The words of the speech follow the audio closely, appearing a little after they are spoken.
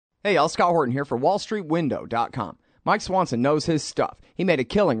Hey, y'all, Scott Horton here for WallStreetWindow.com. Mike Swanson knows his stuff. He made a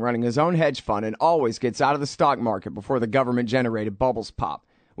killing running his own hedge fund and always gets out of the stock market before the government-generated bubbles pop,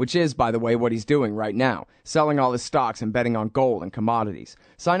 which is, by the way, what he's doing right now, selling all his stocks and betting on gold and commodities.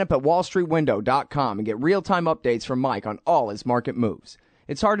 Sign up at WallStreetWindow.com and get real-time updates from Mike on all his market moves.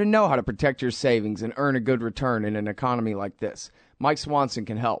 It's hard to know how to protect your savings and earn a good return in an economy like this. Mike Swanson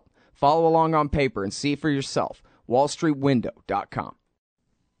can help. Follow along on paper and see for yourself. WallStreetWindow.com.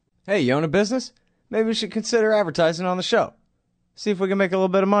 Hey, you own a business? Maybe we should consider advertising on the show. See if we can make a little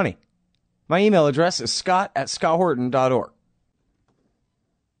bit of money. My email address is scott@scotthorton.org.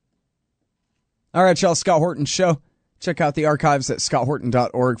 All right, y'all, Scott Horton Show. Check out the archives at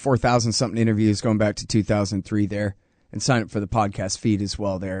scotthorton.org. 4,000-something interviews going back to 2003 there. And sign up for the podcast feed as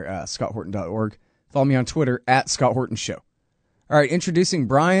well there, scotthorton.org. Follow me on Twitter at Scott Horton Show. All right, introducing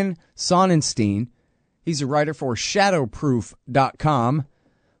Brian Sonenstein. He's a writer for shadowproof.com,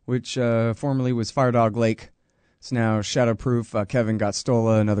 which formerly was Firedog Lake. It's now Shadowproof. Kevin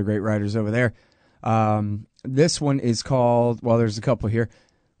Gotstola and other great writers over there. This one is called, well, there's a couple here,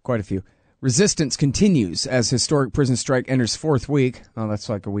 quite a few. Resistance continues as historic prison strike enters fourth week. Oh, that's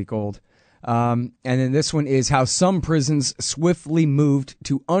like a week old. And then this one is how some prisons swiftly moved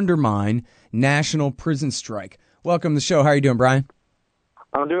to undermine national prison strike. Welcome to the show. How are you doing, Brian?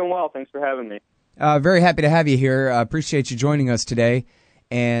 I'm doing well. Thanks for having me. Very happy to have you here. Appreciate you joining us today.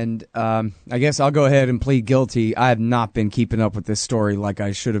 And I guess I'll go ahead and plead guilty. I have not been keeping up with this story like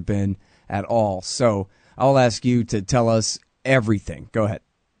I should have been at all. So I'll ask you to tell us everything. Go ahead.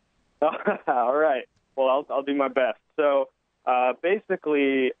 All right. Well, I'll do my best. So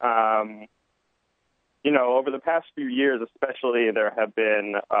basically, over the past few years especially, there have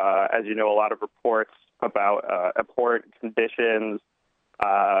been, as you know, a lot of reports about abhorrent conditions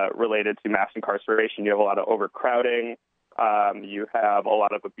related to mass incarceration. You have a lot of overcrowding. You have a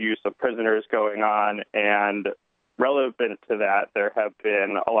lot of abuse of prisoners going on, and relevant to that, there have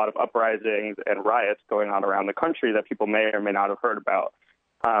been a lot of uprisings and riots going on around the country that people may or may not have heard about.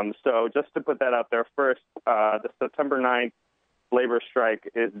 So just to put that out there first, the September 9th labor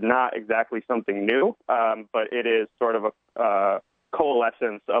strike is not exactly something new, but it is sort of a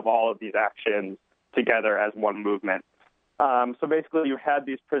coalescence of all of these actions together as one movement. So basically, you had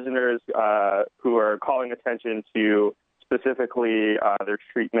these prisoners who are calling attention to specifically their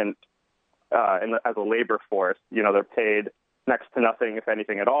treatment as a labor force. They're paid next to nothing, if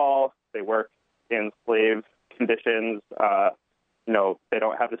anything at all. They work in slave conditions. They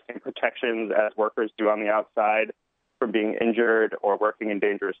don't have the same protections as workers do on the outside from being injured or working in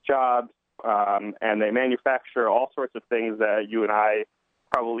dangerous jobs. And they manufacture all sorts of things that you and I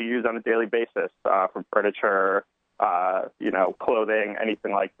probably use on a daily basis, from furniture, clothing,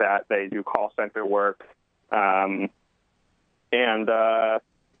 anything like that. They do call center work.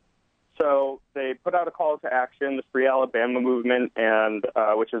 So they put out a call to action, the Free Alabama movement, and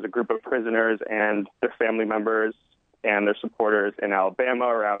which is a group of prisoners and their family members and their supporters in Alabama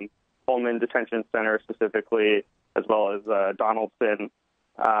around Pullman Detention Center specifically, as well as Donaldson.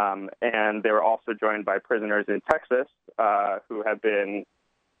 And they were also joined by prisoners in Texas who have been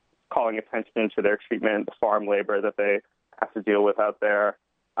calling attention to their treatment, the farm labor that they have to deal with out there.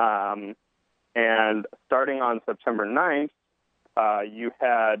 And starting on September 9th, you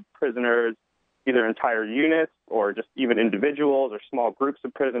had prisoners, either entire units or just even individuals or small groups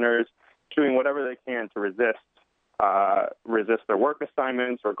of prisoners, doing whatever they can to resist their work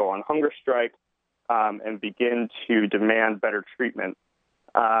assignments or go on hunger strike, and begin to demand better treatment.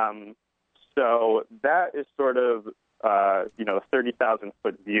 So that is sort of, the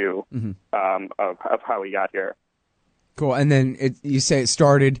 30,000-foot view of how we got here. Cool. And then you say it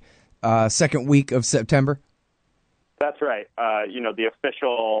started second week of September? That's right. The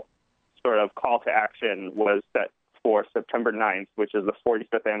official sort of call to action was set for September 9th, which is the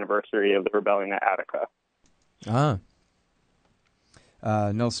 45th anniversary of the rebellion at Attica.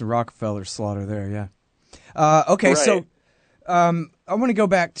 Nelson Rockefeller slaughter there, yeah. Okay, right. So I want to go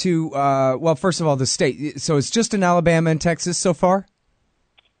back to, first of all, the state. So it's just in Alabama and Texas so far?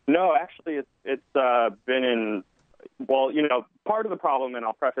 No, actually, it's been in, part of the problem, and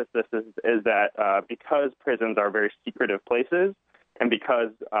I'll preface this, is that because prisons are very secretive places, and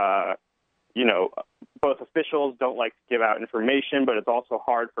because, both officials don't like to give out information, but it's also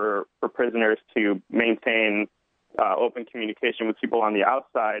hard for prisoners to maintain open communication with people on the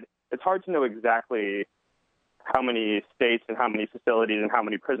outside, it's hard to know exactly how many states and how many facilities and how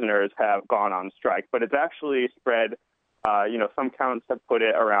many prisoners have gone on strike. But it's actually spread, some counts have put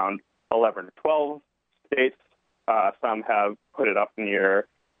it around 11 or 12 states. Some have put it up near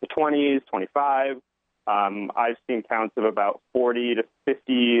the 20s, 25. I've seen counts of about 40 to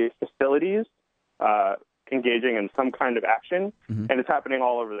 50 facilities engaging in some kind of action, and it's happening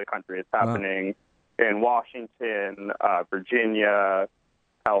all over the country. It's happening in Washington, Virginia,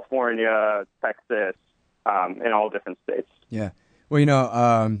 California, Texas, in all different states. Yeah.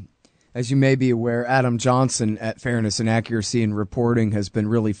 Well, as you may be aware, Adam Johnson at Fairness and Accuracy in Reporting has been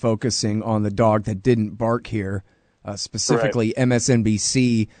really focusing on the dog that didn't bark here, specifically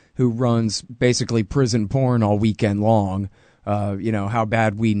MSNBC, who runs basically prison porn all weekend long, how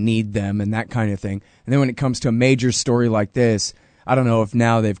bad we need them and that kind of thing. And then when it comes to a major story like this, I don't know if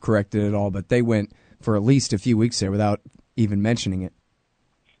now they've corrected it all, but they went for at least a few weeks there without even mentioning it.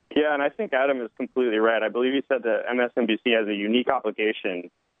 Yeah, and I think Adam is completely right. I believe he said that MSNBC has a unique obligation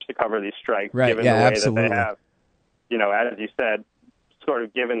to cover these strikes, given the way absolutely. that they have, as you said, sort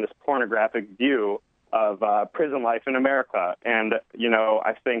of given this pornographic view of prison life in America. And,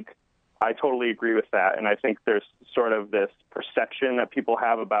 I think I totally agree with that. And I think there's sort of this perception that people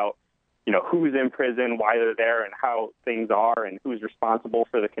have about, who's in prison, why they're there, and how things are, and who's responsible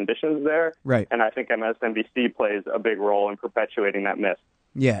for the conditions there. Right. And I think MSNBC plays a big role in perpetuating that myth.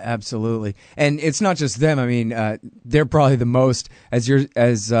 Yeah, absolutely. And it's not just them. I mean, they're probably the most, as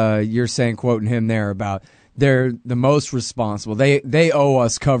you're saying, quoting him there, about they're the most responsible. They owe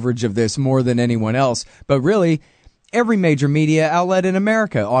us coverage of this more than anyone else. But really, every major media outlet in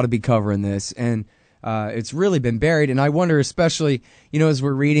America ought to be covering this. And it's really been buried. And I wonder, especially, as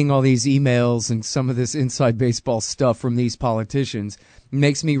we're reading all these emails and some of this inside baseball stuff from these politicians, it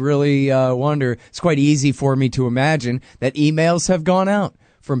makes me really wonder. It's quite easy for me to imagine that emails have gone out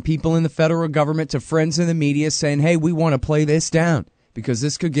from people in the federal government to friends in the media saying, hey, we want to play this down because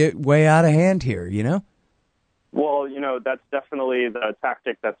this could get way out of hand here, Well, that's definitely the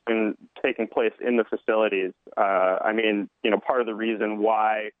tactic that's been taking place in the facilities. Part of the reason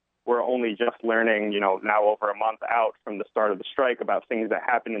why we're only just learning, now over a month out from the start of the strike about things that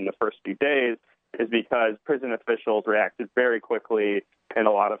happened in the first few days is because prison officials reacted very quickly in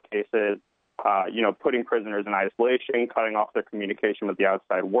a lot of cases, putting prisoners in isolation, cutting off their communication with the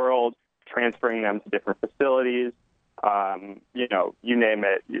outside world, transferring them to different facilities. You name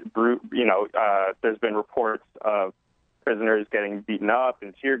it. There's been reports of prisoners getting beaten up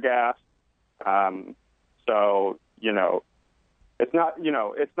and tear gassed. It's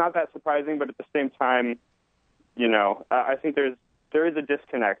not that surprising, but at the same time, I think there is a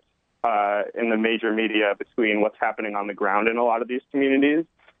disconnect in the major media between what's happening on the ground in a lot of these communities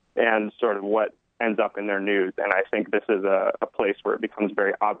and sort of what ends up in their news. And I think this is a place where it becomes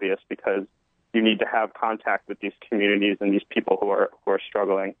very obvious because you need to have contact with these communities and these people who are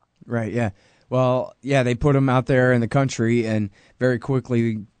struggling. Right, yeah. Well, yeah, they put them out there in the country, and very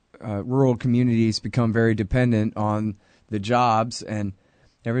quickly rural communities become very dependent on the jobs, and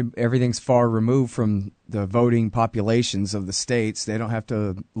everything's far removed from the voting populations of the states. They don't have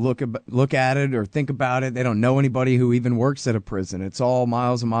to look at it or think about it. They don't know anybody who even works at a prison. It's all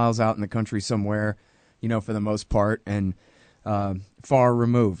miles and miles out in the country somewhere, for the most part, and far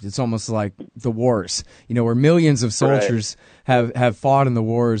removed. It's almost like the wars, where millions of soldiers have fought in the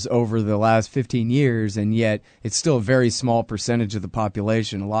wars over the last 15 years, and yet it's still a very small percentage of the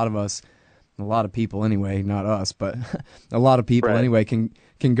population. A lot of people anyway, not us, but a lot of people anyway can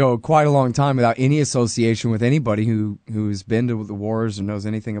go quite a long time without any association with anybody who's been to the wars or knows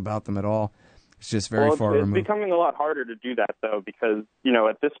anything about them at all. It's just very far removed. It's becoming a lot harder to do that, though, because,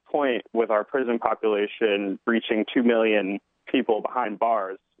 at this point, with our prison population reaching 2 million people behind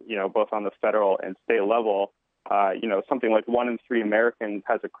bars, both on the federal and state level, something like 1 in 3 Americans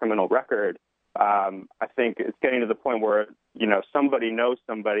has a criminal record. I think it's getting to the point where, somebody knows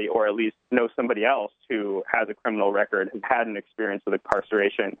somebody, or at least knows somebody else who has a criminal record, has had an experience with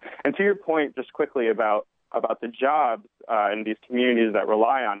incarceration. And to your point, just quickly about the jobs in these communities that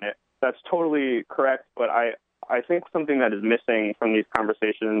rely on it, that's totally correct. But I think something that is missing from these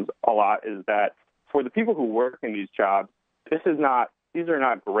conversations a lot is that for the people who work in these jobs, these are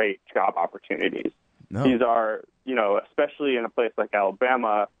not great job opportunities. No. These are, especially in a place like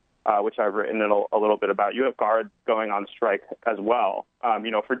Alabama, which I've written a little bit about. You have guards going on strike as well,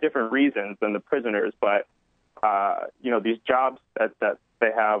 for different reasons than the prisoners. But, these jobs that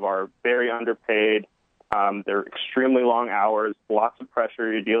they have are very underpaid. They're extremely long hours, lots of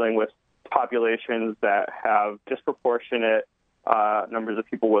pressure. You're dealing with populations that have disproportionate numbers of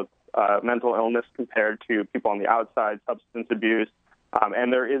people with mental illness compared to people on the outside, substance abuse.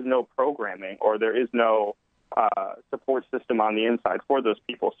 And there is no programming, or there is no support system on the inside for those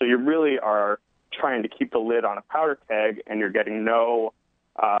people. So you really are trying to keep the lid on a powder keg, and you're getting no,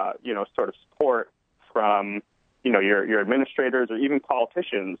 sort of support from, your administrators or even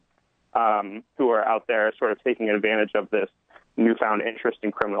politicians who are out there sort of taking advantage of this newfound interest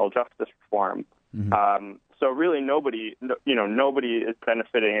in criminal justice reform. So really nobody is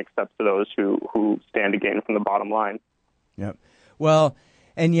benefiting except for those who stand to gain from the bottom line. Yep. Well,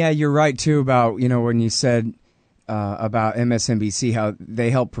 and yeah, you're right too about, when you said about MSNBC, how they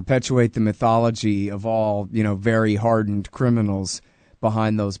help perpetuate the mythology of all, very hardened criminals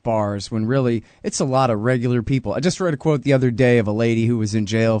behind those bars, when really it's a lot of regular people. I just read a quote the other day of a lady who was in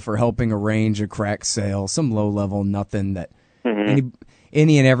jail for helping arrange a crack sale, some low level nothing that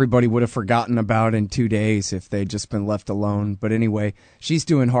any and everybody would have forgotten about in 2 days if they'd just been left alone. But anyway, she's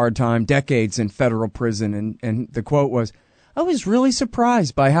doing hard time, decades in federal prison. And the quote was, "I was really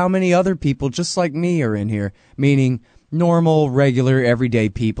surprised by how many other people just like me are in here," meaning normal, regular, everyday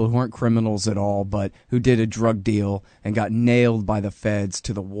people who aren't criminals at all, but who did a drug deal and got nailed by the feds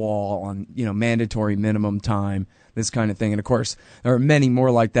to the wall on, mandatory minimum time, this kind of thing. And of course, there are many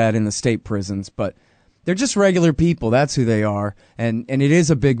more like that in the state prisons, but they're just regular people. That's who they are. And it is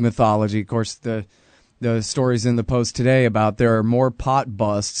a big mythology. Of course, the stories in the Post today about there are more pot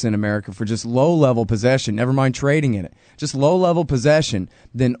busts in America for just low-level possession, never mind trading in it, just low-level possession,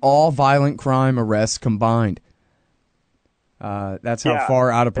 than all violent crime arrests combined. That's how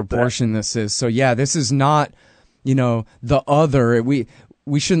far out of proportion this is. So, yeah, this is not, the other.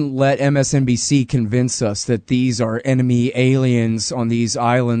 We shouldn't let MSNBC convince us that these are enemy aliens on these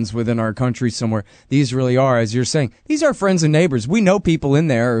islands within our country somewhere. These really are, as you're saying, these are friends and neighbors. We know people in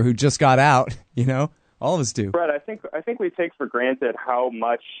there who just got out, all of us do. Brett, I think we take for granted how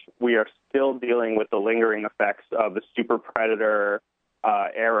much we are still dealing with the lingering effects of the super predator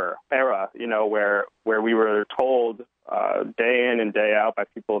era, where we were told day in and day out by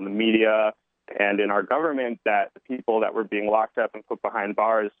people in the media and in our government that the people that were being locked up and put behind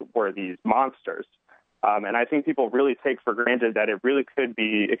bars were these monsters. And I think people really take for granted that it could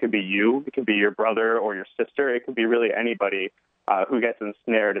be you, it could be your brother or your sister, it could be really anybody who gets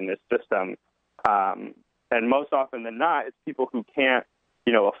ensnared in this system. And most often than not, it's people who can't,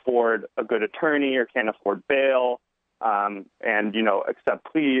 afford a good attorney or can't afford bail, and accept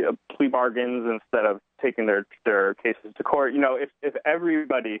plea bargains instead of taking their cases to court. If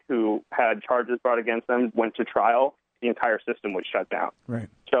everybody who had charges brought against them went to trial, the entire system would shut down. Right.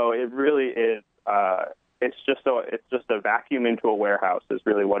 So it really is. It's just a vacuum into a warehouse is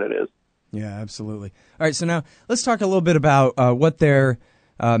really what it is. Yeah, absolutely. All right, so now let's talk a little bit about what they're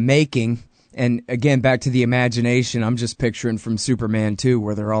making. And again, back to the imagination, I'm just picturing from Superman 2,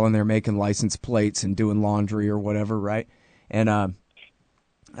 where they're all in there making license plates and doing laundry or whatever, right? And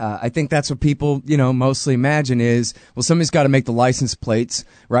I think that's what people, mostly imagine is, well, somebody's got to make the license plates,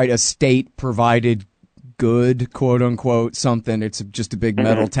 right? A state-provided good, quote-unquote, something. It's just a big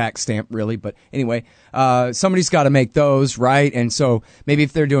metal tax stamp, really. But anyway, somebody's got to make those, right? And so maybe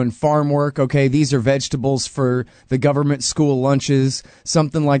if they're doing farm work, okay, these are vegetables for the government school lunches,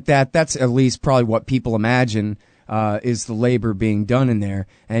 something like that. That's at least probably what people imagine is the labor being done in there.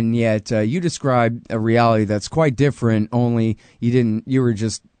 And yet you described a reality that's quite different, only you were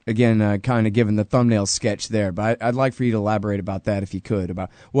just, again, kind of given the thumbnail sketch there, but I'd like for you to elaborate about that if you could,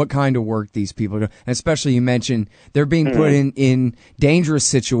 about what kind of work these people do. And especially you mentioned they're being put in dangerous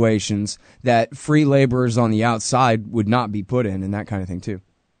situations that free laborers on the outside would not be put in, and that kind of thing too.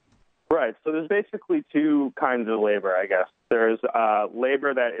 Right. So there's basically two kinds of labor, I guess. There's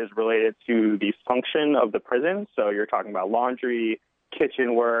labor that is related to the function of the prison. So you're talking about laundry,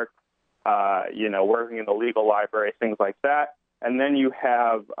 kitchen work, working in the legal library, things like that. And then you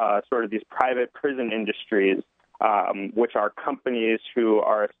have sort of these private prison industries, which are companies who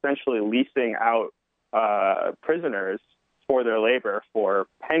are essentially leasing out prisoners for their labor for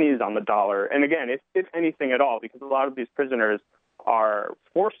pennies on the dollar. And again, if anything at all, because a lot of these prisoners are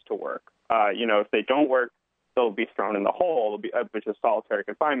forced to work. If they don't work, they'll be thrown in the hole, which is solitary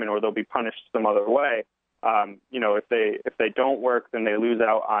confinement, or they'll be punished some other way. If they don't work, then they lose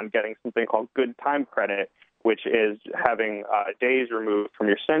out on getting something called good time credit, which is having days removed from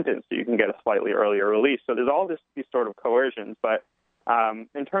your sentence so you can get a slightly earlier release. So there's all these sort of coercions. But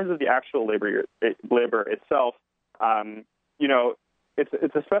in terms of the actual labor itself,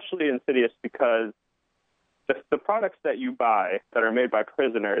 it's especially insidious because the products that you buy that are made by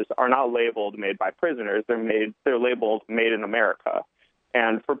prisoners are not labeled made by prisoners. They're labeled made in America.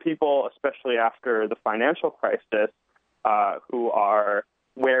 And for people, especially after the financial crisis, who are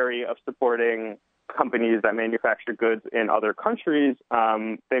wary of supporting companies that manufacture goods in other countries,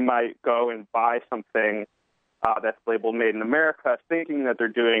 they might go and buy something that's labeled made in America, thinking that they're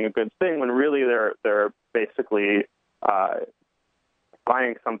doing a good thing, when really they're basically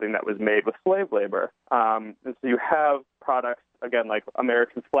buying something that was made with slave labor. And so you have products again, like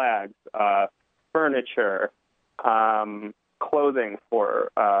American flags, furniture, clothing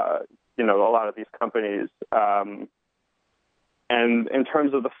for, a lot of these companies. And in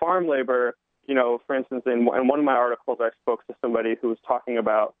terms of the farm labor, for instance, in one of my articles, I spoke to somebody who was talking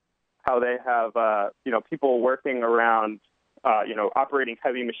about how they have, people working around, operating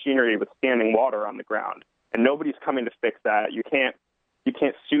heavy machinery with standing water on the ground, and nobody's coming to fix that. You can't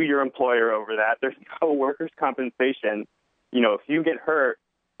sue your employer over that. There's no workers' compensation. If you get hurt,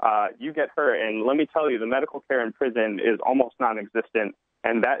 you get hurt. And let me tell you, the medical care in prison is almost non-existent,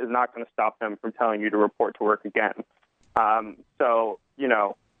 and that is not going to stop them from telling you to report to work again.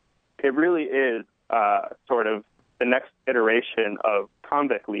 It really is sort of the next iteration of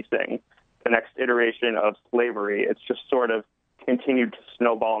convict leasing, the next iteration of slavery. It's just sort of continued to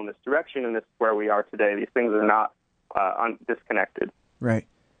snowball in this direction, and this is where we are today. These things are not disconnected. Right.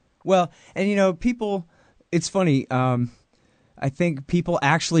 Well, and, people, it's funny, I think people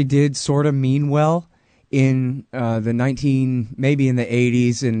actually did sort of mean well in maybe in the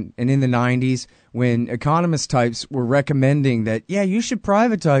 80s and in the 90s when economist types were recommending that, yeah, you should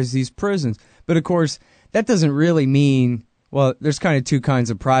privatize these prisons. But, of course, that doesn't really mean, well, there's kind of two kinds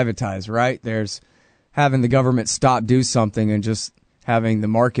of privatize, right? There's having the government do something and just having the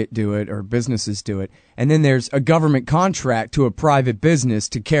market do it or businesses do it. And then there's a government contract to a private business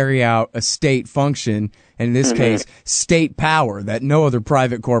to carry out a state function, and in this case, state power that no other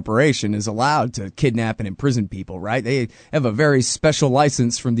private corporation is allowed to kidnap and imprison people, right? They have a very special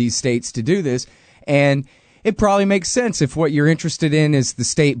license from these states to do this. And it probably makes sense if what you're interested in is the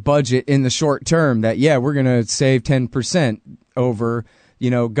state budget in the short term, that, yeah, we're going to save 10% over,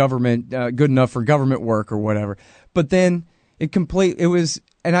 government, good enough for government work or whatever. But then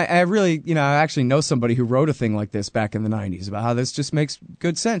and I really, I actually know somebody who wrote a thing like this back in the 90s about how this just makes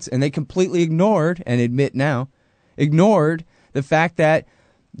good sense. And they completely ignored the fact that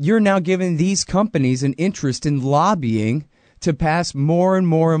you're now giving these companies an interest in lobbying to pass more and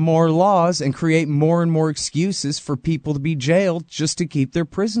more and more laws and create more and more excuses for people to be jailed just to keep their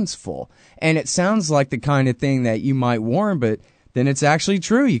prisons full. And it sounds like the kind of thing that you might warn, but then it's actually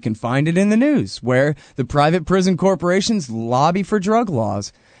true. You can find it in the news where the private prison corporations lobby for drug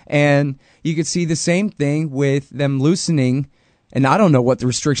laws. And you could see the same thing with them loosening. And I don't know what the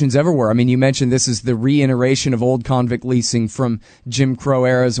restrictions ever were. I mean, you mentioned this is the reiteration of old convict leasing from Jim Crow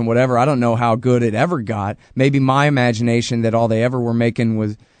eras and whatever. I don't know how good it ever got. Maybe my imagination that all they ever were making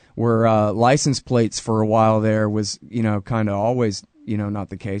were license plates for a while there was, kind of always, not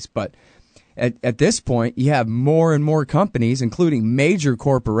the case. But at this point, you have more and more companies, including major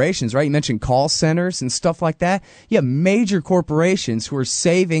corporations, right? You mentioned call centers and stuff like that. You have major corporations who are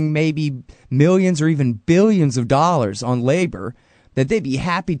saving maybe millions or even billions of dollars on labor that they'd be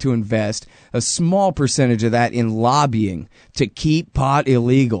happy to invest a small percentage of that in lobbying to keep pot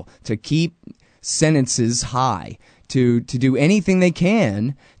illegal, to keep sentences high, to do anything they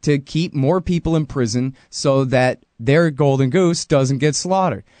can to keep more people in prison so that their golden goose doesn't get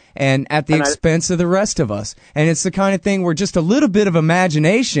slaughtered. And at the expense of the rest of us. And it's the kind of thing where just a little bit of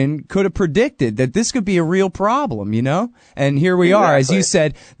imagination could have predicted that this could be a real problem, And here we are. As you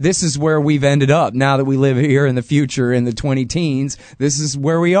said, this is where we've ended up. Now that we live here in the future in the 20-teens, this is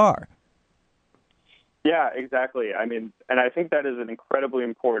where we are. Yeah, exactly. I mean, and I think that is an incredibly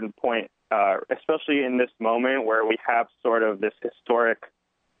important point, especially in this moment where we have sort of this historic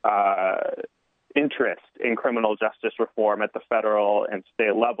interest in criminal justice reform at the federal and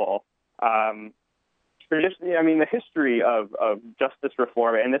state level. Traditionally, the history of justice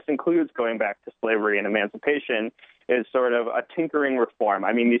reform, and this includes going back to slavery and emancipation, is sort of a tinkering reform.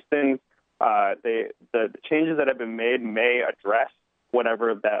 These things, the changes that have been made may address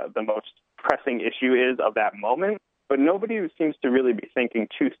whatever the most pressing issue is of that moment, but nobody seems to really be thinking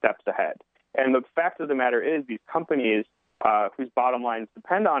two steps ahead. And the fact of the matter is these companies whose bottom lines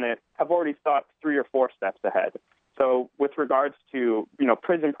depend on it have already thought 3 or 4 steps ahead. So with regards to,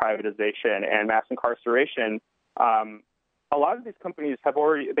 prison privatization and mass incarceration, a lot of these companies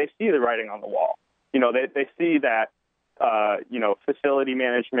they see the writing on the wall. They see that, facility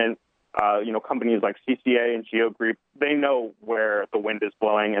management, companies like CCA and Geo Group, they know where the wind is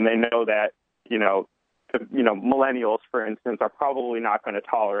blowing, and they know that, millennials, for instance, are probably not going to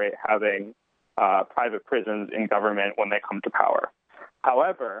tolerate having private prisons in government when they come to power.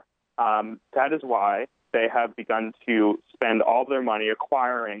 However, that is why they have begun to spend all their money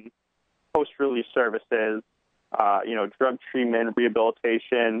acquiring post-release services, drug treatment,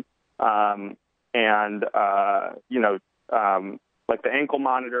 rehabilitation, and like the ankle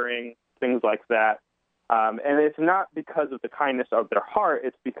monitoring, things like that. And it's not because of the kindness of their heart.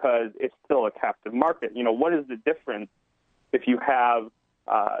 It's because it's still a captive market. What is the difference if you have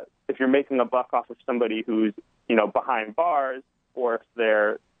if you're making a buck off of somebody who's, you know, behind bars, or if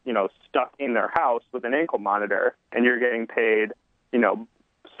they're, you know, stuck in their house with an ankle monitor and you're getting paid, you know,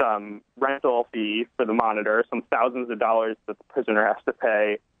 some rental fee for the monitor, some thousands of dollars that the prisoner has to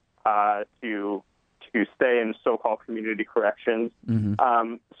pay to stay in so-called community corrections.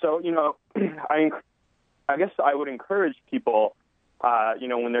 Mm-hmm. So, you know, I guess I would encourage people, you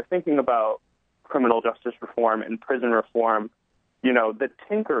know, when they're thinking about criminal justice reform and prison reform, you know, the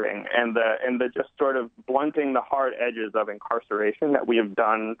tinkering and the just sort of blunting the hard edges of incarceration that we have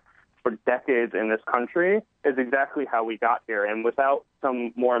done for decades in this country is exactly how we got here. And without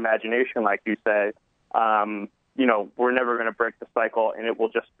some more imagination, like you say, you know, we're never going to break the cycle, and it will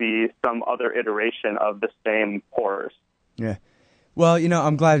just be some other iteration of the same horrors. Yeah. Well, you know,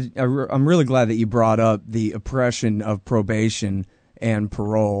 I'm really glad that you brought up the oppression of probation and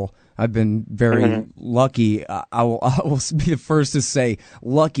parole. I've been very lucky. I will be the first to say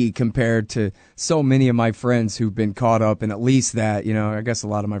lucky compared to so many of my friends who've been caught up in at least that. You know, I guess a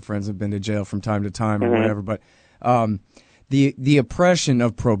lot of my friends have been to jail from time to time or whatever. But the oppression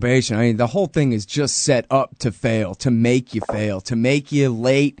of probation, I mean, the whole thing is just set up to fail, to make you fail, to make you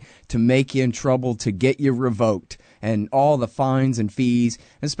late, to make you in trouble, to get you revoked. And all the fines and fees,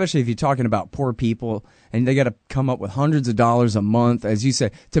 especially if you're talking about poor people, and they got to come up with hundreds of dollars a month, as you say,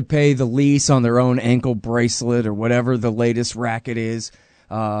 to pay the lease on their own ankle bracelet or whatever the latest racket is,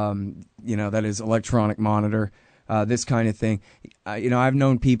 you know, that is electronic monitor, this kind of thing. You know, I've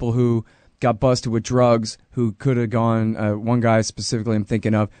known people who got busted with drugs who could have gone, one guy specifically I'm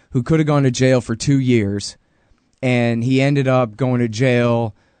thinking of, who could have gone to jail for 2 years, and he ended up going to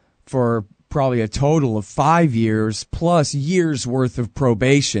jail for probably a total of 5 years plus years worth of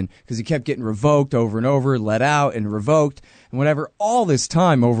probation because he kept getting revoked over and over, let out and revoked and whatever, all this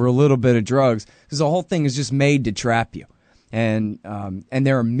time over a little bit of drugs because the whole thing is just made to trap you. And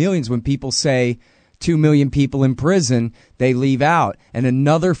there are millions when people say 2 million people in prison, they leave out, and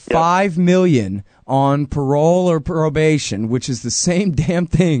another 5 million on parole or probation, which is the same damn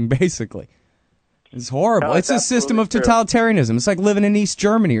thing basically. It's horrible. No, it's a system of totalitarianism. It's like living in East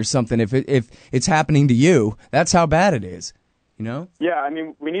Germany or something. If it's happening to you, that's how bad it is. You know? Yeah, I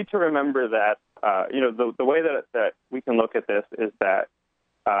mean, we need to remember that. You know, the way that we can look at this is that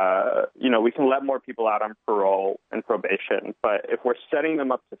you know, we can let more people out on parole and probation, but if we're setting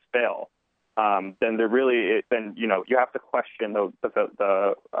them up to fail, then then you know, you have to question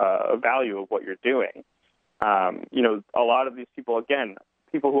the value of what you're doing. You know, a lot of these people, again,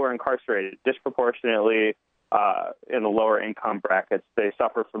 people who are incarcerated disproportionately in the lower income brackets, they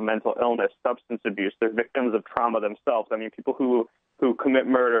suffer from mental illness, substance abuse. They're victims of trauma themselves. I mean, people who commit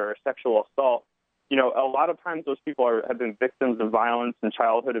murder or sexual assault, you know, a lot of times those people have been victims of violence and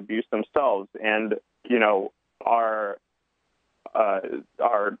childhood abuse themselves, and you know, are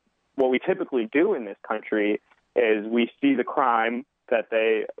what we typically do in this country is we see the crime that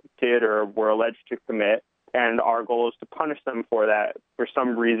they did or were alleged to commit, and our goal is to punish them for that for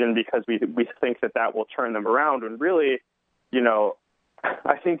some reason because we think that will turn them around. And really, you know,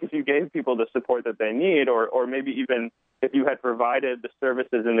 I think if you gave people the support that they need, or maybe even if you had provided the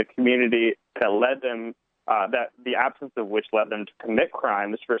services in the community that led them, that the absence of which led them to commit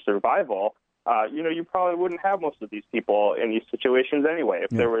crimes for survival, you know, you probably wouldn't have most of these people in these situations anyway.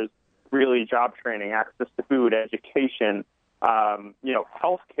 If there was really job training, access to food, education. You know,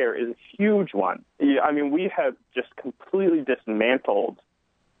 healthcare is a huge one. I mean, we have just completely dismantled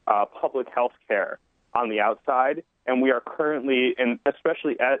public healthcare on the outside, and we are currently, and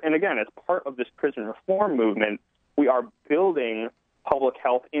especially, and again, as part of this prison reform movement, we are building public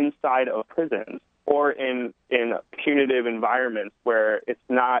health inside of prisons or in punitive environments where it's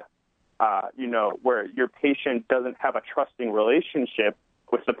not, you know, where your patient doesn't have a trusting relationship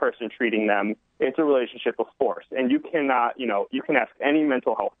with the person treating them. It's a relationship of force. And you cannot, you know, you can ask any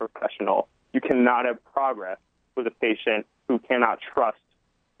mental health professional, you cannot have progress with a patient who cannot trust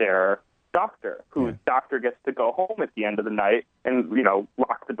their doctor, whose doctor gets to go home at the end of the night and, you know,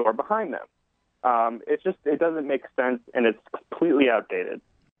 lock the door behind them. It doesn't make sense, and it's completely outdated.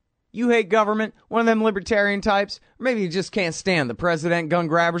 You hate government, one of them libertarian types, or maybe you just can't stand the president, gun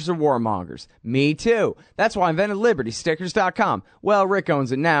grabbers, or warmongers. Me too. That's why I invented LibertyStickers.com. Well, Rick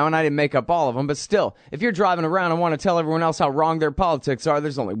owns it now, and I didn't make up all of them, but still, if you're driving around and want to tell everyone else how wrong their politics are,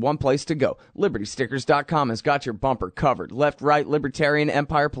 there's only one place to go. LibertyStickers.com has got your bumper covered. Left, right, libertarian,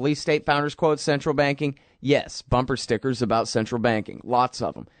 empire, police, state, founders quotes, central banking. Yes, bumper stickers about central banking. Lots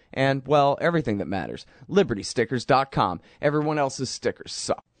of them. And, well, everything that matters. LibertyStickers.com. Everyone else's stickers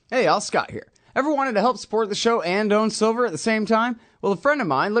suck. Hey, y'all, Scott here. Ever wanted to help support the show and own silver at the same time? Well, a friend of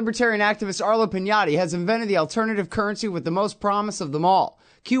mine, libertarian activist Arlo Pignatti, has invented the alternative currency with the most promise of them all.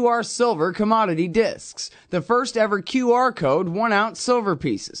 QR Silver Commodity Discs. The first ever QR code 1-ounce silver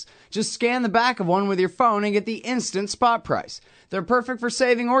pieces. Just scan the back of one with your phone and get the instant spot price. They're perfect for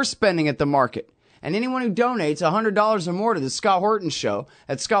saving or spending at the market. And anyone who donates $100 or more to the Scott Horton Show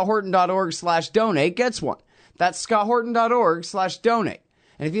at scotthorton.org/donate gets one. That's scotthorton.org/donate.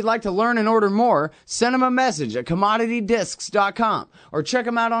 And if you'd like to learn and order more, send them a message at commoditydiscs.com or check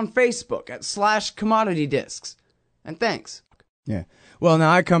them out on Facebook at /commoditydiscs. And thanks. Yeah. Well,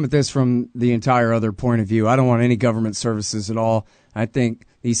 now I come at this from the entire other point of view. I don't want any government services at all. I think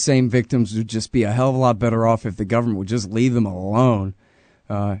these same victims would just be a hell of a lot better off if the government would just leave them alone.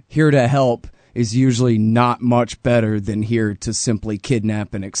 Here to help is usually not much better than here to simply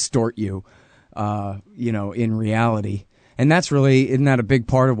kidnap and extort you, in reality. And isn't that a big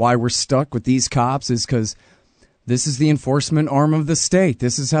part of why we're stuck with these cops, is because this is the enforcement arm of the state.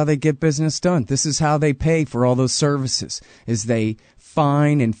 This is how they get business done. This is how they pay for all those services, is they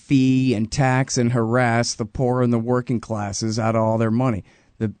fine and fee and tax and harass the poor and the working classes out of all their money.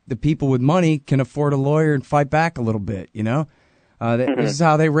 The people with money can afford a lawyer and fight back a little bit, This is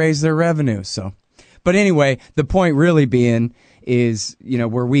how they raise their revenue. So, but anyway, the point really being is,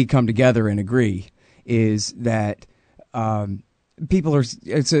 where we come together and agree is that people are.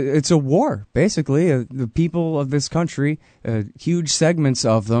 It's a war, basically. The people of this country, huge segments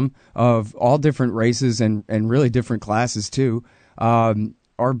of them, of all different races and really different classes too,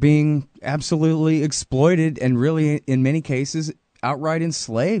 are being absolutely exploited and really, in many cases, outright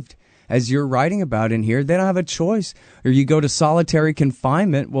enslaved. As you're writing about in here, they don't have a choice. Or you go to solitary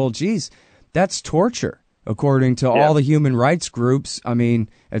confinement. Well, geez, that's torture, according to all the human rights groups. I mean,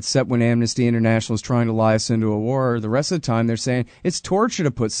 except when Amnesty International is trying to lie us into a war. The rest of the time, they're saying it's torture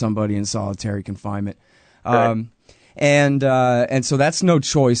to put somebody in solitary confinement. Right. And so that's no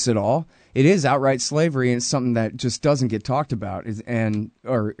choice at all. It is outright slavery, and it's something that just doesn't get talked about,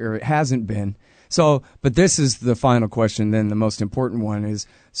 or it hasn't been. So, but this is the final question, then the most important one is,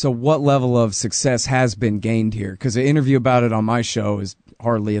 so what level of success has been gained here? Because an interview about it on my show is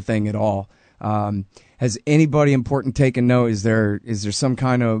hardly a thing at all. Has anybody important taken note? Is there some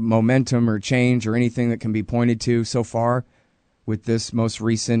kind of momentum or change or anything that can be pointed to so far with this most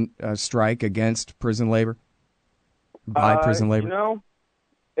recent strike against prison labor? By prison labor?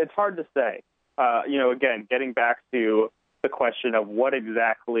 It's hard to say. Again, getting back to the question of what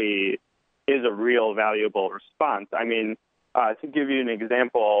exactly is a real valuable response. I mean, to give you an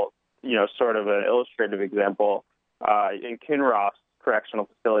example, sort of an illustrative example, in Kinross Correctional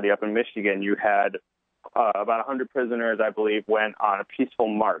Facility up in Michigan, you had about 100 prisoners, I believe, went on a peaceful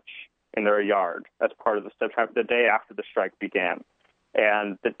march in their yard as part of the day after the strike began.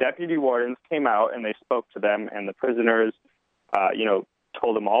 And the deputy wardens came out and they spoke to them, and the prisoners,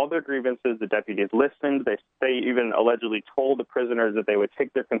 told them all their grievances. The deputies listened. They even allegedly told the prisoners that they would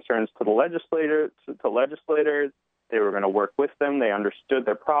take their concerns to the legislators. They were going to work with them. They understood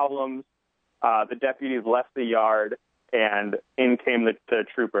their problems. The deputies left the yard, and in came the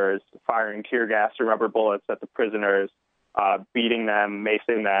troopers, firing tear gas and rubber bullets at the prisoners, beating them,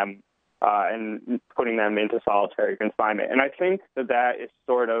 macing them, and putting them into solitary confinement. And I think that is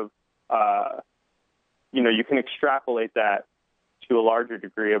sort of, you can extrapolate that to a larger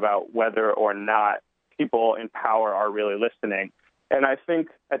degree about whether or not people in power are really listening. And I think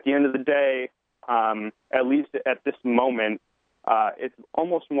at the end of the day, at least at this moment, it's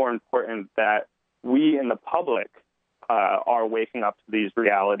almost more important that we in the public are waking up to these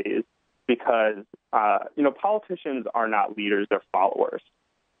realities, because, politicians are not leaders, they're followers.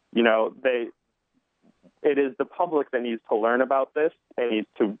 It is the public that needs to learn about this. They need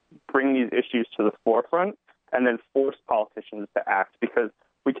to bring these issues to the forefront and then force politicians to act, because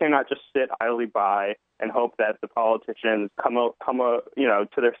we cannot just sit idly by and hope that the politicians come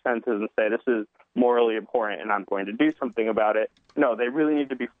to their senses and say, this is morally important and I'm going to do something about it. No, they really need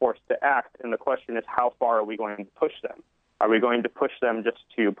to be forced to act. And the question is, how far are we going to push them? Are we going to push them just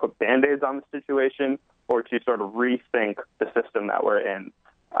to put Band-Aids on the situation, or to sort of rethink the system that we're in?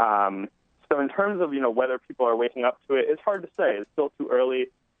 So in terms of, whether people are waking up to it, it's hard to say. It's still too early.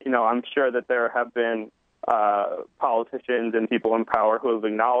 I'm sure that there have been politicians and people in power who have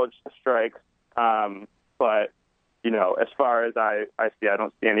acknowledged the strikes. But, as far as I see, I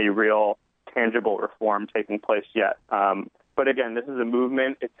don't see any real tangible reform taking place yet. But again, this is a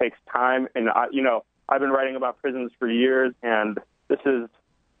movement. It takes time. And, I've been writing about prisons for years, and this is,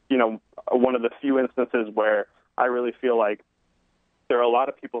 one of the few instances where I really feel like there are a lot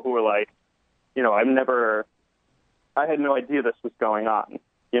of people who are like, I had no idea this was going on.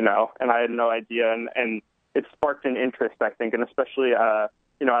 and I had no idea. And it sparked an interest, I think, and especially, I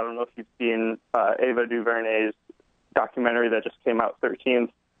don't know if you've seen Ava DuVernay's documentary that just came out, 13th.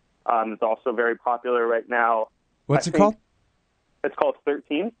 It's also very popular right now. What's it called? It's called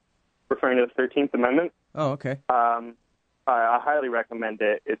 13th, referring to the 13th Amendment. Oh, okay. I highly recommend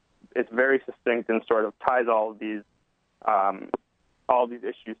it. It's very succinct and sort of ties all of these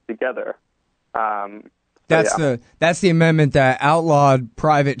issues together. That's the amendment that outlawed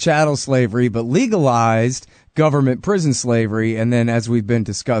private chattel slavery, but legalized government prison slavery, and then, as we've been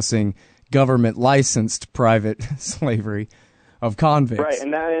discussing, government licensed private slavery of convicts. Right,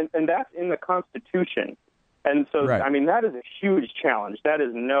 and that's in the Constitution. And so, right. I mean, that is a huge challenge. That's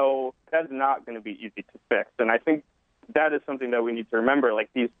not going to be easy to fix. And I think that is something that we need to remember. Like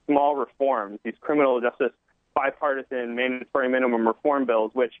these small reforms, these criminal justice bipartisan mandatory minimum reform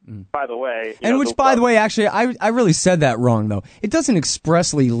bills, which, by the way... actually, I really said that wrong, though. It doesn't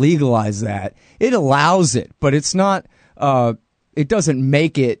expressly legalize that. It allows it, but it's not... it doesn't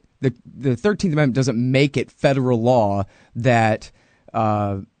make it... The 13th Amendment doesn't make it federal law that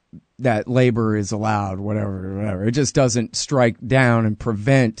labor is allowed, whatever. It just doesn't strike down and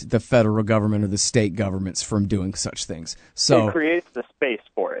prevent the federal government or the state governments from doing such things. So it creates the space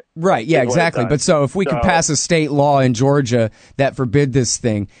for it. Right, yeah, exactly. But so if we could pass a state law in Georgia that forbid this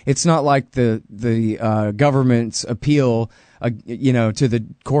thing, it's not like the government's appeal to the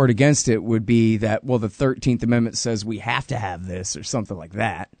court against it would be that, well, the 13th Amendment says we have to have this or something like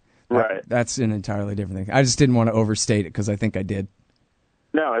that. Right. That's an entirely different thing. I just didn't want to overstate it because I think I did.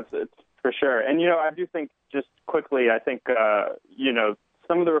 No, it's for sure. And, I do think, just quickly, I think,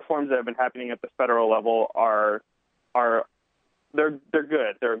 some of the reforms that have been happening at the federal level they're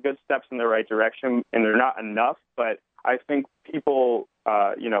good. They're good steps in the right direction, and they're not enough. But I think people,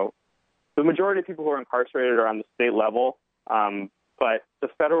 the majority of people who are incarcerated are on the state level. But the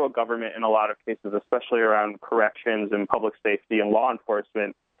federal government, in a lot of cases, especially around corrections and public safety and law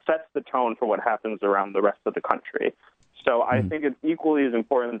enforcement, sets the tone for what happens around the rest of the country. So I think it's equally as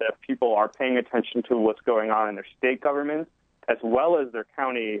important that people are paying attention to what's going on in their state governments as well as their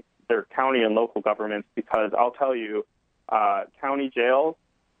county and local governments, because I'll tell you, county jails,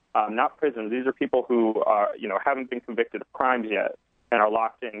 not prisons. These are people who haven't been convicted of crimes yet and are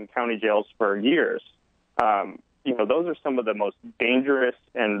locked in county jails for years. Those are some of the most dangerous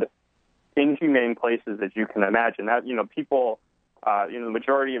and inhumane places that you can imagine. That people. The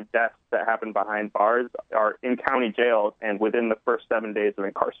majority of deaths that happen behind bars are in county jails and within the first 7 days of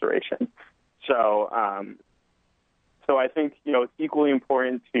incarceration. So I think, it's equally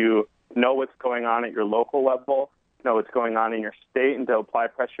important to know what's going on at your local level, know what's going on in your state, and to apply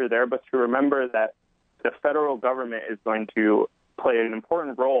pressure there, but to remember that the federal government is going to play an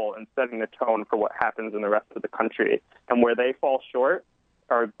important role in setting the tone for what happens in the rest of the country. And where they fall short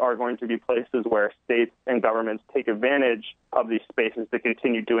are going to be places where states and governments take advantage of these spaces to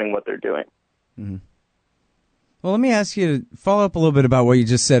continue doing what they're doing. Mm-hmm. Well, let me ask you to follow up a little bit about what you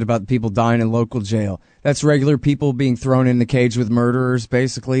just said about the people dying in local jail. That's regular people being thrown in the cage with murderers,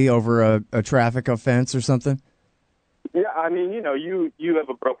 basically, over a traffic offense or something? Yeah, I mean, you have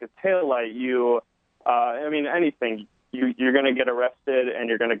a broken taillight, anything. You're going to get arrested, and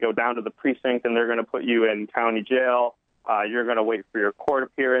you're going to go down to the precinct, and they're going to put you in county jail. You're going to wait for your court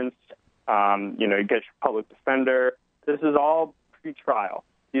appearance. You get your public defender. This is all pre-trial.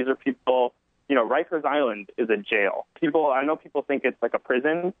 These are people, Rikers Island is a jail. I know people think it's like a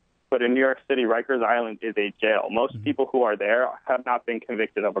prison, but in New York City, Rikers Island is a jail. Most people who are there have not been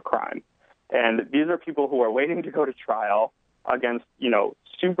convicted of a crime. And these are people who are waiting to go to trial against,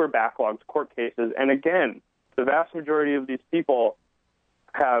 super backlogged court cases. And again, the vast majority of these people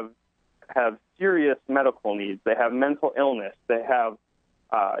have serious medical needs. They have mental illness. They have,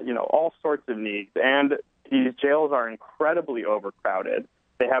 all sorts of needs. And these jails are incredibly overcrowded.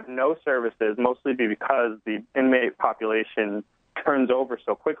 They have no services, mostly because the inmate population turns over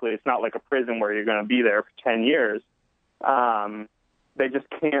so quickly. It's not like a prison where you're going to be there for 10 years. They just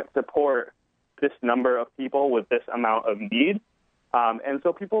can't support this number of people with this amount of need. And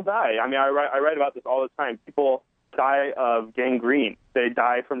so people die. I mean, I write about this all the time. People die of gangrene. They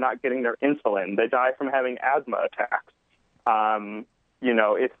die from not getting their insulin. They die from having asthma attacks.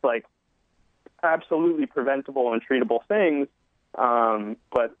 It's like absolutely preventable and treatable things,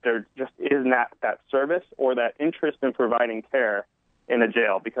 but there just is not that service or that interest in providing care in a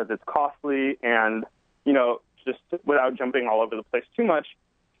jail because it's costly and, just without jumping all over the place too much,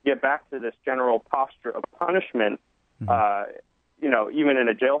 get back to this general posture of punishment, even in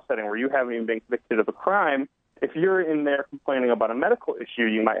a jail setting where you haven't even been convicted of a crime. If you're in there complaining about a medical issue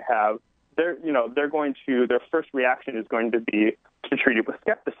you might have, their first reaction is going to be to treat it with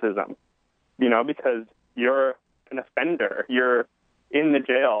skepticism, because you're an offender. You're in the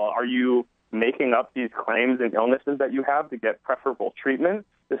jail. Are you making up these claims and illnesses that you have to get preferable treatment?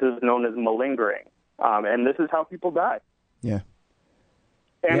 This is known as malingering. And this is how people die. Yeah.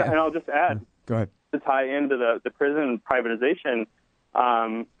 And I'll just add, go ahead, to tie into the prison privatization,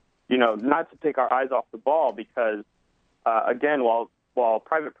 not to take our eyes off the ball, because, again, while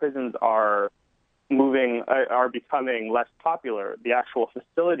private prisons are becoming less popular, the actual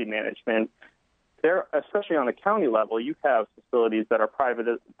facility management, especially on the county level, you have facilities that are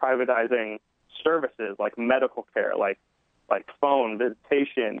privatizing services like medical care, like phone,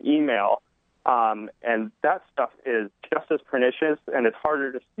 visitation, email, and that stuff is just as pernicious, and it's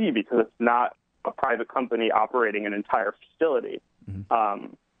harder to see because it's not a private company operating an entire facility. Mm-hmm.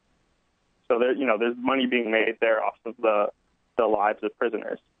 So there's money being made there off of the lives of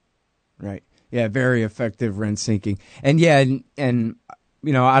prisoners. Right. Yeah. Very effective rent sinking. And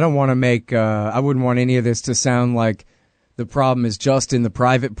I don't want to make. I wouldn't want any of this to sound like the problem is just in the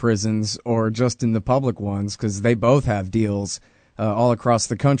private prisons or just in the public ones, because they both have deals all across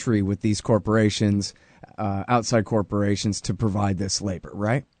the country with these corporations, outside corporations, to provide this labor,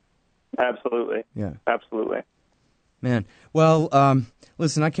 right? Absolutely. Yeah. Absolutely. Man. Well,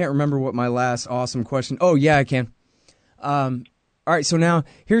 listen, I can't remember what my last awesome question. Oh, yeah, I can. All right. So now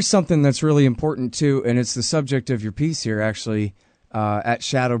here's something that's really important, too, and it's the subject of your piece here, actually, at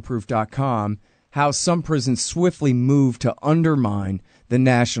shadowproof.com, how some prisons swiftly move to undermine the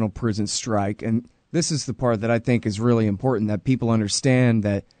national prison strike. And this is the part that I think is really important, that people understand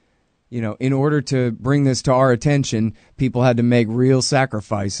that, in order to bring this to our attention, people had to make real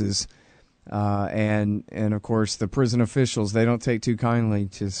sacrifices. And of course, the prison officials, they don't take too kindly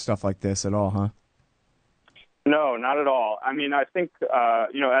to stuff like this at all, huh? No, not at all. I mean, I think, as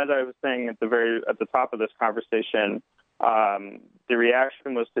I was saying at the top of this conversation, the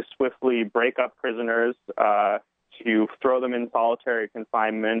reaction was to swiftly break up prisoners, to throw them in solitary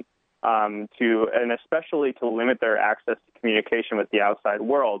confinement, and especially to limit their access to communication with the outside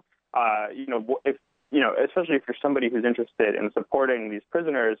world. Especially if you're somebody who's interested in supporting these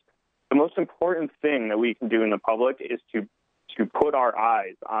prisoners, the most important thing that we can do in the public is to put our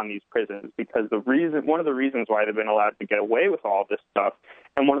eyes on these prisons, because one of the reasons why they've been allowed to get away with all of this stuff,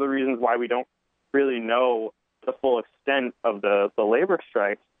 and one of the reasons why we don't really know the full extent of the labor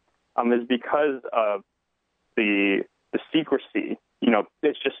strikes, is because of the secrecy.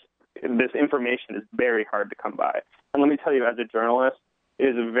 It's just, this information is very hard to come by. And let me tell you, as a journalist, it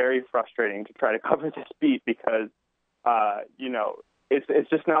is very frustrating to try to cover this beat, because, it's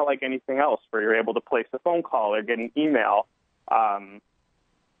just not like anything else where you're able to place a phone call or get an email.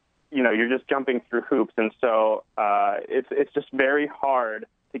 You're just jumping through hoops. And so it's just very hard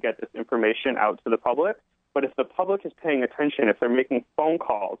to get this information out to the public. But if the public is paying attention, if they're making phone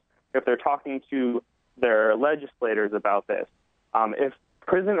calls, if they're talking to their legislators about this, if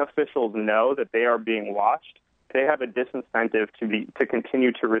prison officials know that they are being watched, they have a disincentive to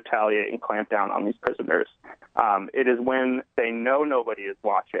continue to retaliate and clamp down on these prisoners. It is when they know nobody is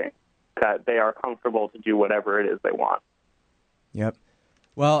watching that they are comfortable to do whatever it is they want. Yep.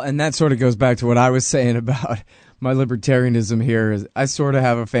 Well, and that sort of goes back to what I was saying about my libertarianism here. Is I sort of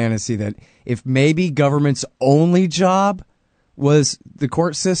have a fantasy that if maybe government's only job was the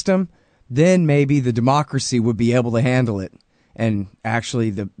court system, then maybe the democracy would be able to handle it. And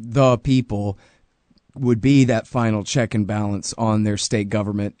actually the people would be that final check and balance on their state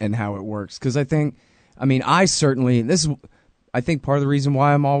government and how it works. Because I think part of the reason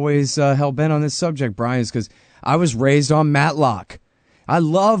why I'm always hell-bent on this subject, Brian, is because I was raised on Matlock. I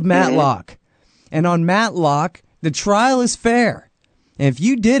love Matlock. And on Matlock, the trial is fair. And if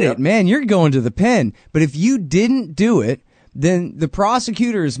you did it, man, you're going to the pen. But if you didn't do it, then the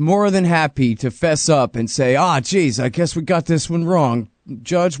prosecutor is more than happy to fess up and say, geez, I guess we got this one wrong.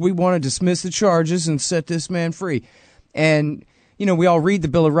 Judge, we want to dismiss the charges and set this man free. And, we all read the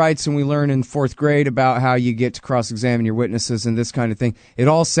Bill of Rights and we learn in fourth grade about how you get to cross-examine your witnesses and this kind of thing. It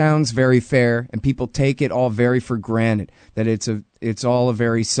all sounds very fair, and people take it all very for granted, that it's all a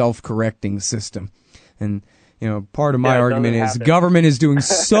very self-correcting system. And, part of my argument is government is doing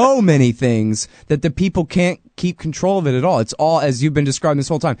so many things that the people can't keep control of it at all. It's all, as you've been describing this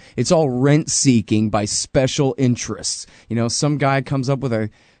whole time, it's all rent-seeking by special interests. Some guy comes up with a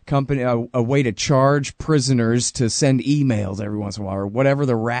way to charge prisoners to send emails every once in a while, or whatever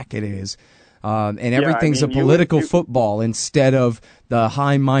the racket is. And everything's a political football instead of the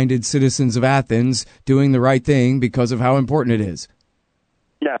high-minded citizens of Athens doing the right thing because of how important it is.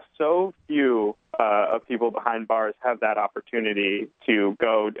 Yeah, so few of people behind bars have that opportunity to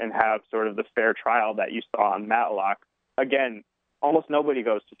go and have sort of the fair trial that you saw on Matlock. Again, almost nobody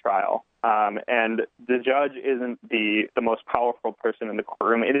goes to trial. And the judge isn't the most powerful person in the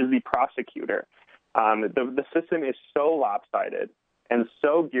courtroom. It is the prosecutor. The system is so lopsided and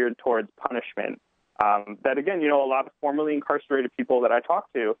so geared towards punishment that, again, a lot of formerly incarcerated people that I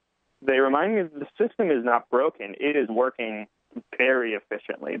talk to, they remind me that the system is not broken. It is working very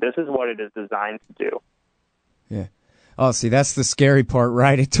efficiently. This is what it is designed to do. Yeah. Oh, see, that's the scary part,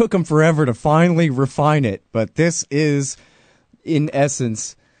 right? It took them forever to finally refine it, but this is, in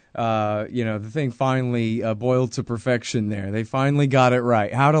essence, the thing finally boiled to perfection there. They finally got it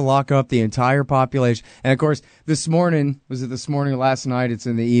right. How to lock up the entire population. And, of course, this morning, was it this morning or last night? It's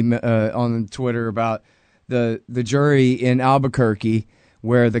in the email, on Twitter about the jury in Albuquerque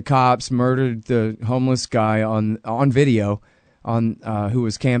where the cops murdered the homeless guy on video who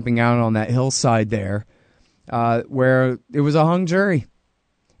was camping out on that hillside there, where it was a hung jury.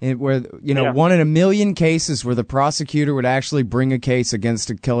 Where, one in a million cases where the prosecutor would actually bring a case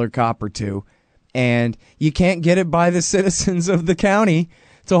against a killer cop or two, and you can't get it by the citizens of the county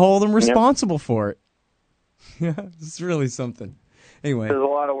to hold them responsible for it. Yeah, it's really something. Anyway. There's a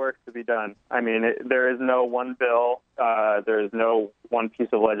lot of work to be done. I mean, there is no one bill. There is no one piece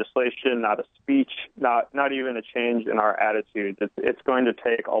of legislation, not a speech, not even a change in our attitude. It's going to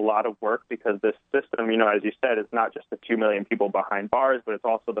take a lot of work because this system, as you said, it's not just the 2 million people behind bars, but it's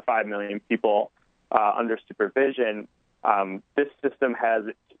also the 5 million people under supervision. This system has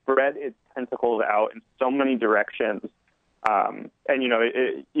spread its tentacles out in so many directions.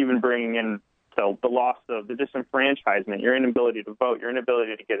 Even bringing in the loss of the disenfranchisement, your inability to vote, your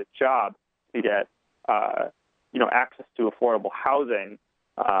inability to get a job, to get access to affordable housing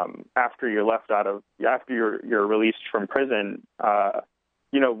after you're released from prison.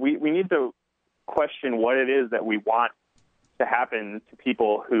 We need to question what it is that we want to happen to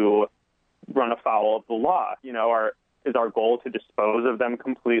people who run afoul of the law. Is our goal to dispose of them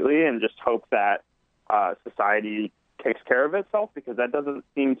completely and just hope that society takes care of itself? Because that doesn't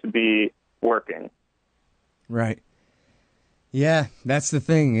seem to be working. Right. Yeah, that's the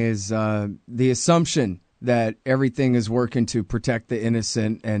thing is the assumption that everything is working to protect the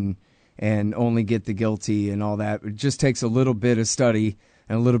innocent and only get the guilty and all that. It just takes a little bit of study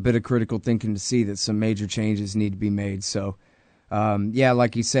and a little bit of critical thinking to see that some major changes need to be made. So,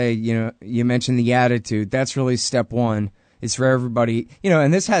 like you say, you mentioned the attitude. That's really step one. It's for everybody,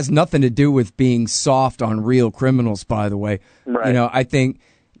 and this has nothing to do with being soft on real criminals, by the way. Right. I think,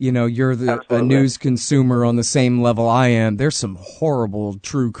 you're a news consumer on the same level I am. There's some horrible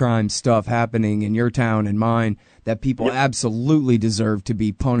true crime stuff happening in your town and mine that people absolutely deserve to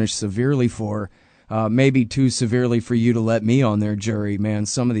be punished severely for, maybe too severely for you to let me on their jury, man.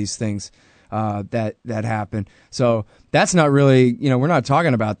 Some of these things that happen. So that's not really, we're not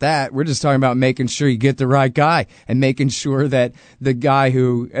talking about that. We're just talking about making sure you get the right guy and making sure that the guy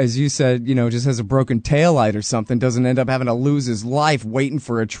who, as you said, just has a broken taillight or something doesn't end up having to lose his life waiting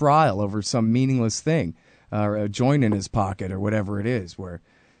for a trial over some meaningless thing, or a joint in his pocket or whatever it is, where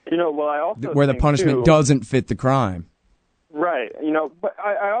where the punishment doesn't fit the crime. Right. But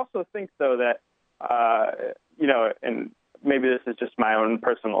I also think, though, that, and maybe this is just my own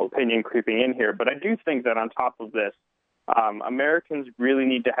personal opinion creeping in here, but I do think that on top of this, Americans really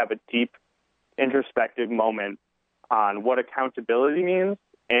need to have a deep introspective moment on what accountability means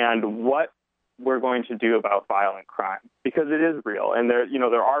and what we're going to do about violent crime, because it is real. And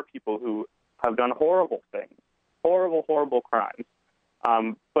there are people who have done horrible things, horrible crimes.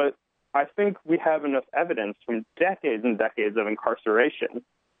 But I think we have enough evidence from decades and decades of incarceration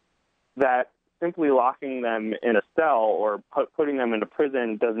that simply locking them in a cell or putting them into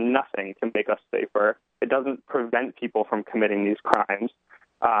prison does nothing to make us safer. It doesn't prevent people from committing these crimes.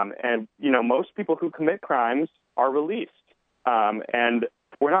 And most people who commit crimes are released. And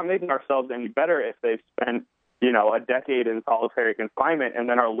we're not making ourselves any better if they've spent, a decade in solitary confinement and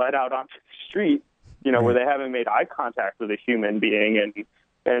then are let out onto the street, where they haven't made eye contact with a human being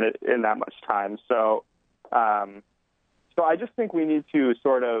in that much time. So I just think we need to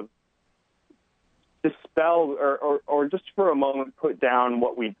sort of dispel or just for a moment put down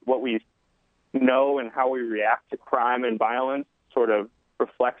what we know and how we react to crime and violence sort of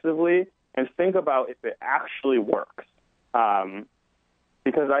reflexively and think about if it actually works.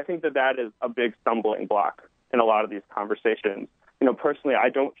 Because I think that is a big stumbling block in a lot of these conversations. Personally, I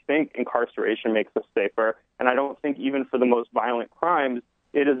don't think incarceration makes us safer, and I don't think even for the most violent crimes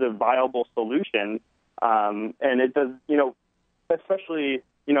it is a viable solution. And it does, especially,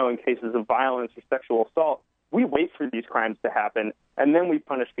 in cases of violence or sexual assault, we wait for these crimes to happen, and then we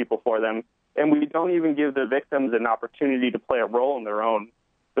punish people for them. and we don't even give the victims an opportunity to play a role in their own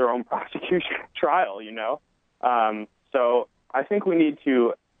prosecution trial. So I think we need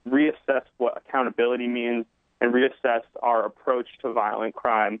to reassess what accountability means and reassess our approach to violent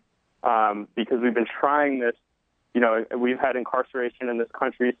crime, because we've been trying this. We've had incarceration in this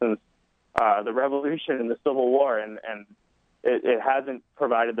country since the Revolution and the Civil War, and it hasn't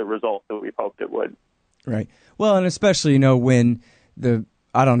provided the results that we hoped it would. Right. Well, and especially, when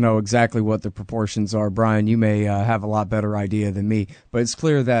I don't know exactly what the proportions are. Brian, you may have a lot better idea than me, but it's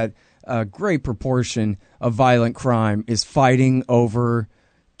clear that a great proportion of violent crime is fighting over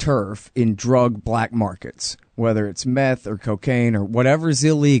turf in drug black markets, whether it's meth or cocaine or whatever is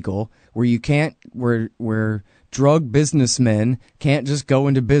illegal, where drug businessmen can't just go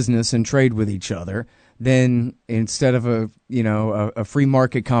into business and trade with each other. Then instead of a free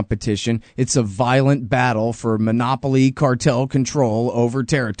market competition, it's a violent battle for monopoly cartel control over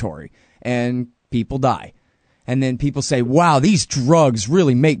territory, and people die. And then people say, wow, these drugs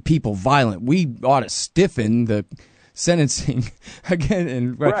really make people violent. We ought to stiffen the sentencing again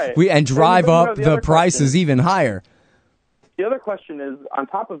and drive up the prices even higher. The other question is, on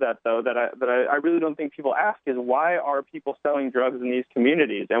top of that, though, that I really don't think people ask is, why are people selling drugs in these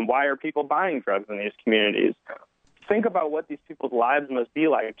communities, and why are people buying drugs in these communities? Think about what these people's lives must be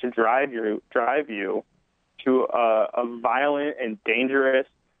like to drive you to a violent and dangerous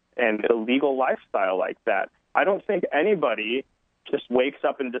and illegal lifestyle like that. I don't think anybody just wakes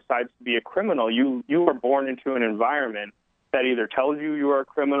up and decides to be a criminal. You are born into an environment that either tells you are a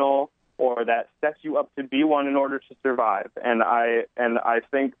criminal or that sets you up to be one in order to survive. And I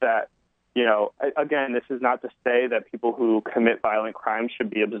think that, again, this is not to say that people who commit violent crimes should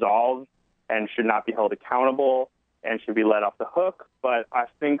be absolved and should not be held accountable and should be let off the hook. But I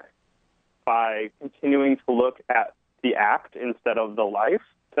think by continuing to look at the act instead of the life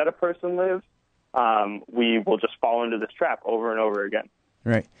that a person lives, we will just fall into this trap over and over again.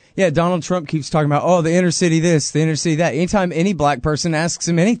 Right. Yeah, Donald Trump keeps talking about, the inner city this, the inner city that. Anytime any black person asks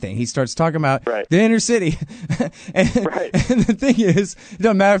him anything, he starts talking about the inner city. and the thing is, it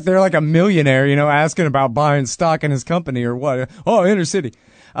doesn't matter if they're like a millionaire, asking about buying stock in his company or what. Oh, inner city.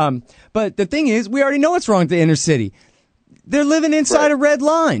 But the thing is, we already know what's wrong with the inner city. They're living inside a red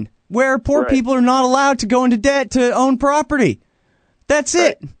line where poor people are not allowed to go into debt to own property. That's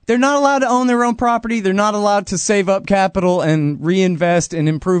it. They're not allowed to own their own property. They're not allowed to save up capital and reinvest in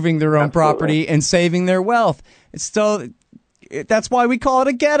improving their own property and saving their wealth. That's why we call it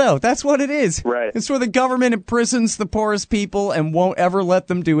a ghetto. That's what it is. Right. It's where the government imprisons the poorest people and won't ever let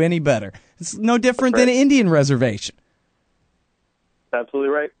them do any better. It's no different than an Indian reservation. Absolutely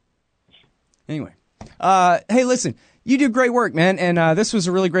right. Anyway, hey, listen, you do great work, man, and this was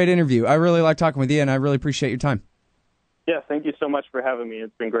a really great interview. I really like talking with you, and I really appreciate your time. Yeah, thank you so much for having me.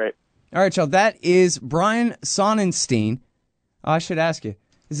 It's been great. All right, y'all. That is Brian Sonenstein. I should ask you,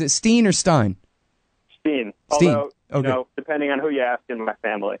 is it Steen or Stein? Steen. Although, depending on who you ask in my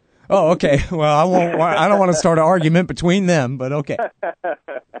family. Oh, okay. Well, I don't want to start an argument between them, but okay.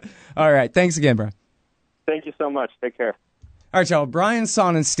 All right. Thanks again, Brian. Thank you so much. Take care. All right, y'all. Brian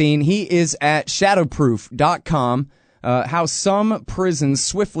Sonenstein, he is at shadowproof.com. How some prisons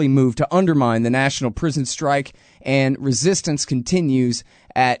swiftly move to undermine the national prison strike, and resistance continues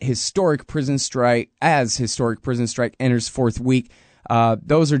at historic prison strike enters fourth week.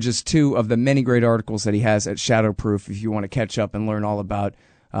 Those are just two of the many great articles that he has at Shadowproof if you want to catch up and learn all about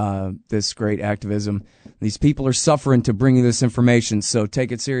this great activism. These people are suffering to bring you this information, so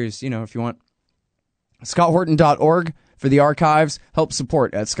take it serious, if you want. ScottHorton.org for the archives. Help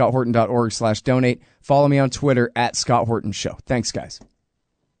support at ScottHorton.org/donate. Follow me on Twitter at Scott Horton Show. Thanks, guys.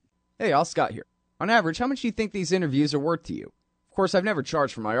 Hey, y'all, Scott here. On average, how much do you think these interviews are worth to you? Of course, I've never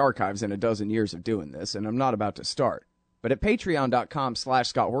charged for my archives in a dozen years of doing this, and I'm not about to start. But at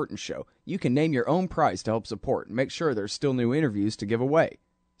patreon.com/Scott Horton Show, you can name your own price to help support and make sure there's still new interviews to give away.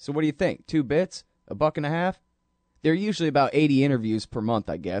 So what do you think? 2 bits? $1.50? There are usually about 80 interviews per month,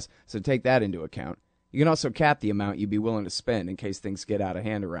 I guess, so take that into account. You can also cap the amount you'd be willing to spend in case things get out of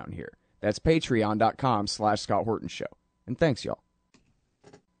hand around here. That's patreon.com/Scott Horton Show. And thanks, y'all.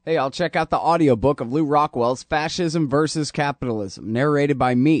 Hey, I'll check out the audiobook of Lou Rockwell's Fascism versus Capitalism, narrated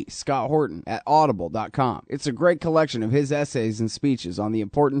by me, Scott Horton, at audible.com. It's a great collection of his essays and speeches on the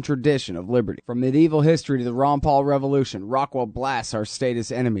important tradition of liberty. From medieval history to the Ron Paul Revolution, Rockwell blasts our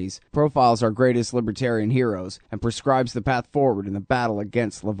statist enemies, profiles our greatest libertarian heroes, and prescribes the path forward in the battle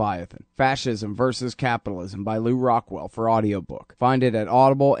against Leviathan. Fascism versus Capitalism by Lou Rockwell for audiobook. Find it at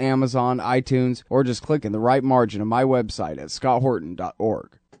Audible, Amazon, iTunes, or just click in the right margin of my website at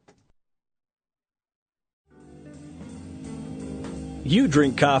scotthorton.org. You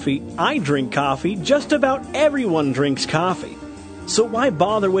drink coffee, I drink coffee, just about everyone drinks coffee. So why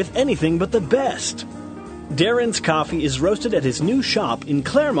bother with anything but the best? Darren's Coffee is roasted at his new shop in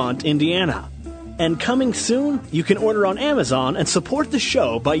Claremont, Indiana. And coming soon, you can order on Amazon and support the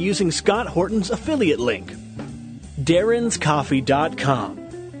show by using Scott Horton's affiliate link. DarrensCoffee.com.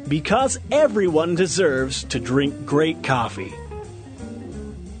 Because everyone deserves to drink great coffee.